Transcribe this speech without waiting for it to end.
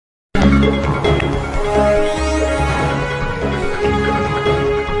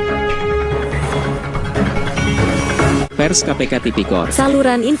Pers KPK Tipikor.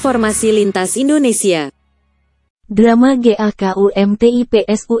 Saluran informasi lintas Indonesia. Drama GAKUM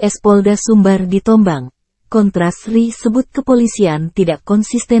TIPSUS Polda Sumbar di Tombang. Kontras sebut kepolisian tidak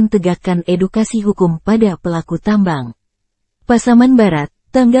konsisten tegakkan edukasi hukum pada pelaku tambang. Pasaman Barat,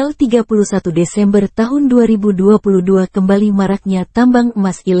 tanggal 31 Desember tahun 2022 kembali maraknya tambang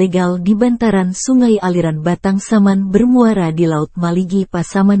emas ilegal di bantaran sungai aliran Batang Saman bermuara di Laut Maligi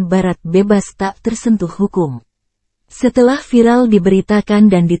Pasaman Barat Bebas tak tersentuh hukum. Setelah viral diberitakan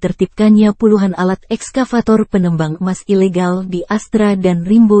dan ditertipkannya puluhan alat ekskavator penambang emas ilegal di Astra dan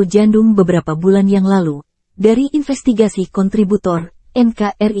Rimbo Jandung beberapa bulan yang lalu, dari investigasi kontributor,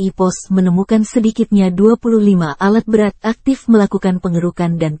 NKRI Pos menemukan sedikitnya 25 alat berat aktif melakukan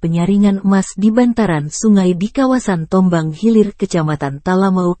pengerukan dan penyaringan emas di bantaran sungai di kawasan Tombang Hilir Kecamatan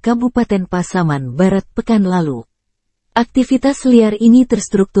Talamau Kabupaten Pasaman Barat pekan lalu. Aktivitas liar ini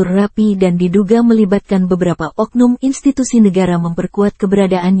terstruktur rapi dan diduga melibatkan beberapa oknum institusi negara memperkuat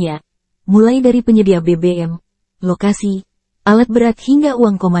keberadaannya, mulai dari penyedia BBM, lokasi, alat berat hingga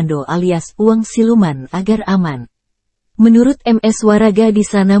uang komando alias uang siluman agar aman. Menurut MS Waraga di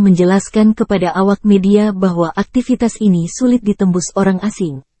sana menjelaskan kepada awak media bahwa aktivitas ini sulit ditembus orang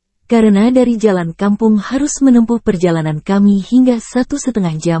asing, karena dari jalan kampung harus menempuh perjalanan kami hingga 1,5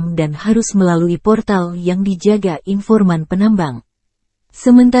 jam dan harus melalui portal yang dijaga informan penambang.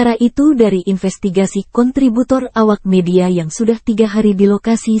 Sementara itu dari investigasi kontributor awak media yang sudah 3 hari di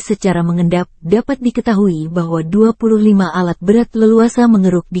lokasi secara mengendap, dapat diketahui bahwa 25 alat berat leluasa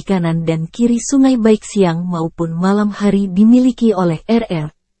mengeruk di kanan dan kiri sungai baik siang maupun malam hari dimiliki oleh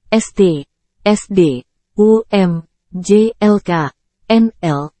RR, ST, SD, UM, JLK,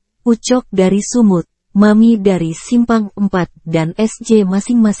 NL, Ucok dari Sumut, Mami dari Simpang 4, dan SJ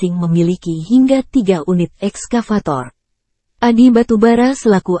masing-masing memiliki hingga 3 unit ekskavator. Adi Batubara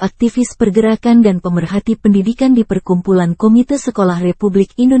selaku aktivis pergerakan dan pemerhati pendidikan di Perkumpulan Komite Sekolah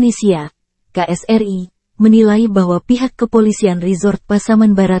Republik Indonesia, KSRI, menilai bahwa pihak Kepolisian Resort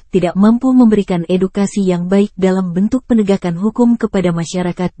Pasaman Barat tidak mampu memberikan edukasi yang baik dalam bentuk penegakan hukum kepada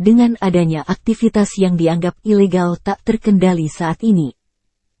masyarakat dengan adanya aktivitas yang dianggap ilegal tak terkendali saat ini.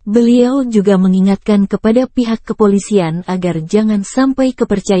 Beliau juga mengingatkan kepada pihak kepolisian agar jangan sampai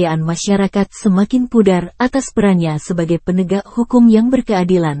kepercayaan masyarakat semakin pudar atas perannya sebagai penegak hukum yang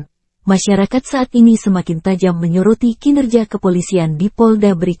berkeadilan. Masyarakat saat ini semakin tajam menyoroti kinerja kepolisian di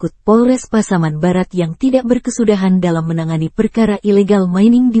Polda berikut Polres Pasaman Barat yang tidak berkesudahan dalam menangani perkara illegal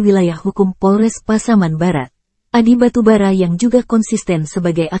mining di wilayah hukum Polres Pasaman Barat. Adi Batubara yang juga konsisten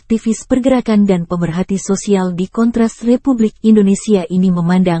sebagai aktivis pergerakan dan pemerhati sosial di Kontras Republik Indonesia ini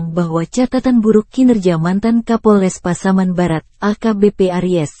memandang bahwa catatan buruk kinerja mantan Kapolres Pasaman Barat, AKBP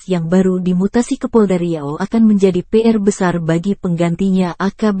Aries yang baru dimutasi ke Polda Riau akan menjadi PR besar bagi penggantinya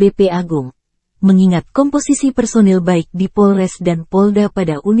AKBP Agung. Mengingat komposisi personil baik di Polres dan Polda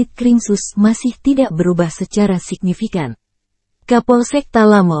pada unit Krimsus masih tidak berubah secara signifikan. Kapolsek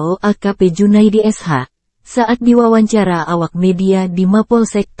Talamau AKP Junaidi SH, saat diwawancara awak media di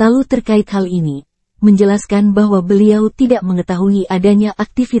Mapolsek Talu terkait hal ini, menjelaskan bahwa beliau tidak mengetahui adanya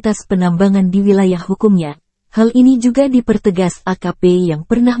aktivitas penambangan di wilayah hukumnya. Hal ini juga dipertegas AKP yang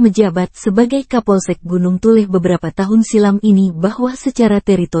pernah menjabat sebagai Kapolsek Gunung Tuleh beberapa tahun silam ini bahwa secara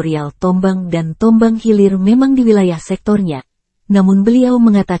teritorial Tombang dan Tombang Hilir memang di wilayah sektornya. Namun beliau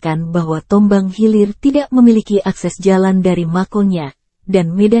mengatakan bahwa Tombang Hilir tidak memiliki akses jalan dari makonya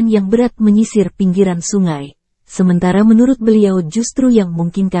dan medan yang berat menyisir pinggiran sungai. Sementara menurut beliau justru yang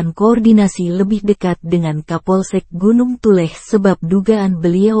memungkinkan koordinasi lebih dekat dengan Kapolsek Gunung Tuleh sebab dugaan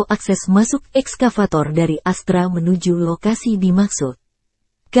beliau akses masuk ekskavator dari Astra menuju lokasi dimaksud.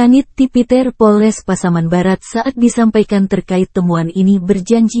 Kanit Tipiter Polres Pasaman Barat saat disampaikan terkait temuan ini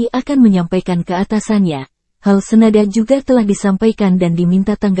berjanji akan menyampaikan ke atasannya. Hal senada juga telah disampaikan dan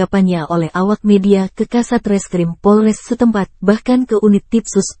diminta tanggapannya oleh awak media ke Kasat Reskrim Polres setempat bahkan ke unit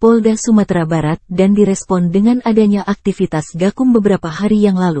TIPSUS Polda Sumatera Barat dan direspon dengan adanya aktivitas GAKUM beberapa hari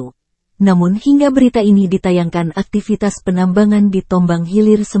yang lalu. Namun hingga berita ini ditayangkan aktivitas penambangan di Tombang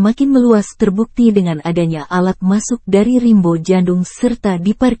Hilir semakin meluas terbukti dengan adanya alat masuk dari Rimbo Jandung serta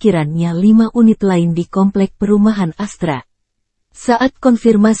di parkirannya 5 unit lain di komplek perumahan Astra. Saat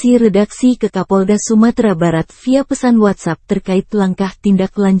konfirmasi redaksi ke Kapolda Sumatera Barat via pesan WhatsApp terkait langkah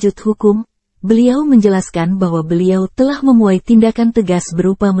tindak lanjut hukum, beliau menjelaskan bahwa beliau telah memuai tindakan tegas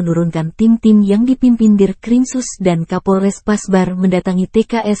berupa menurunkan tim-tim yang dipimpin Dirkrimsus dan Kapolres Pasbar mendatangi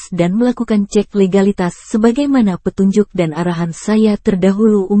TKS dan melakukan cek legalitas sebagaimana petunjuk dan arahan saya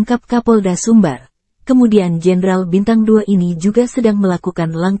terdahulu, ungkap Kapolda Sumbar. Kemudian Jenderal Bintang 2 ini juga sedang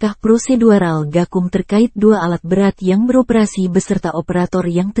melakukan langkah prosedural GAKUM terkait 2 alat berat yang beroperasi beserta operator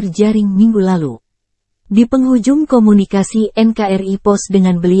yang terjaring minggu lalu. Di penghujung komunikasi NKRI Pos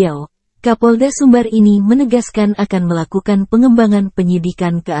dengan beliau, Kapolda Sumbar ini menegaskan akan melakukan pengembangan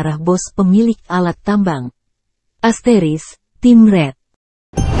penyidikan ke arah bos pemilik alat tambang. Tim Red.